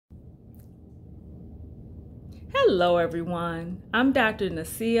Hello everyone, I'm Dr.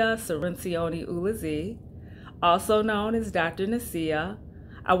 Nasiah Cirincione-Ulezi, also known as Dr. Nasiah.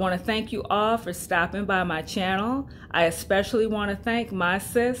 I want to thank you all for stopping by my channel. I especially want to thank my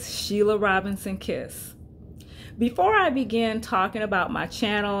sis, Sheila Robinson Kiss. Before I begin talking about my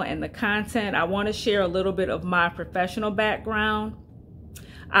channel and the content, I want to share a little bit of my professional background.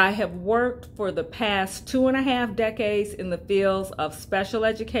 I have worked for the past 2.5 decades in the fields of special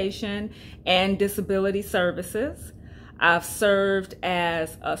education and disability services. I've served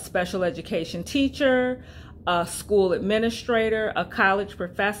as a special education teacher, a school administrator, a college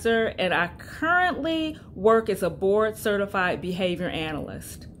professor, and I currently work as a board-certified behavior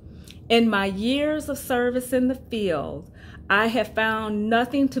analyst. In my years of service in the field, I have found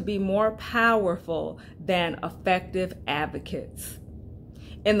nothing to be more powerful than effective advocates.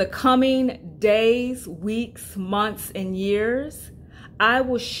 In the coming days, weeks, months, and years, I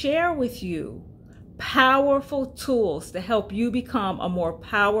will share with you powerful tools to help you become a more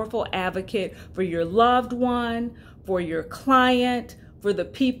powerful advocate for your loved one, for your client, for the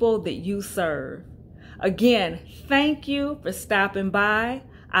people that you serve. Again, thank you for stopping by.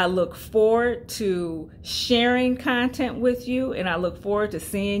 I look forward to sharing content with you, and I look forward to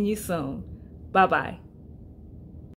seeing you soon. Bye-bye.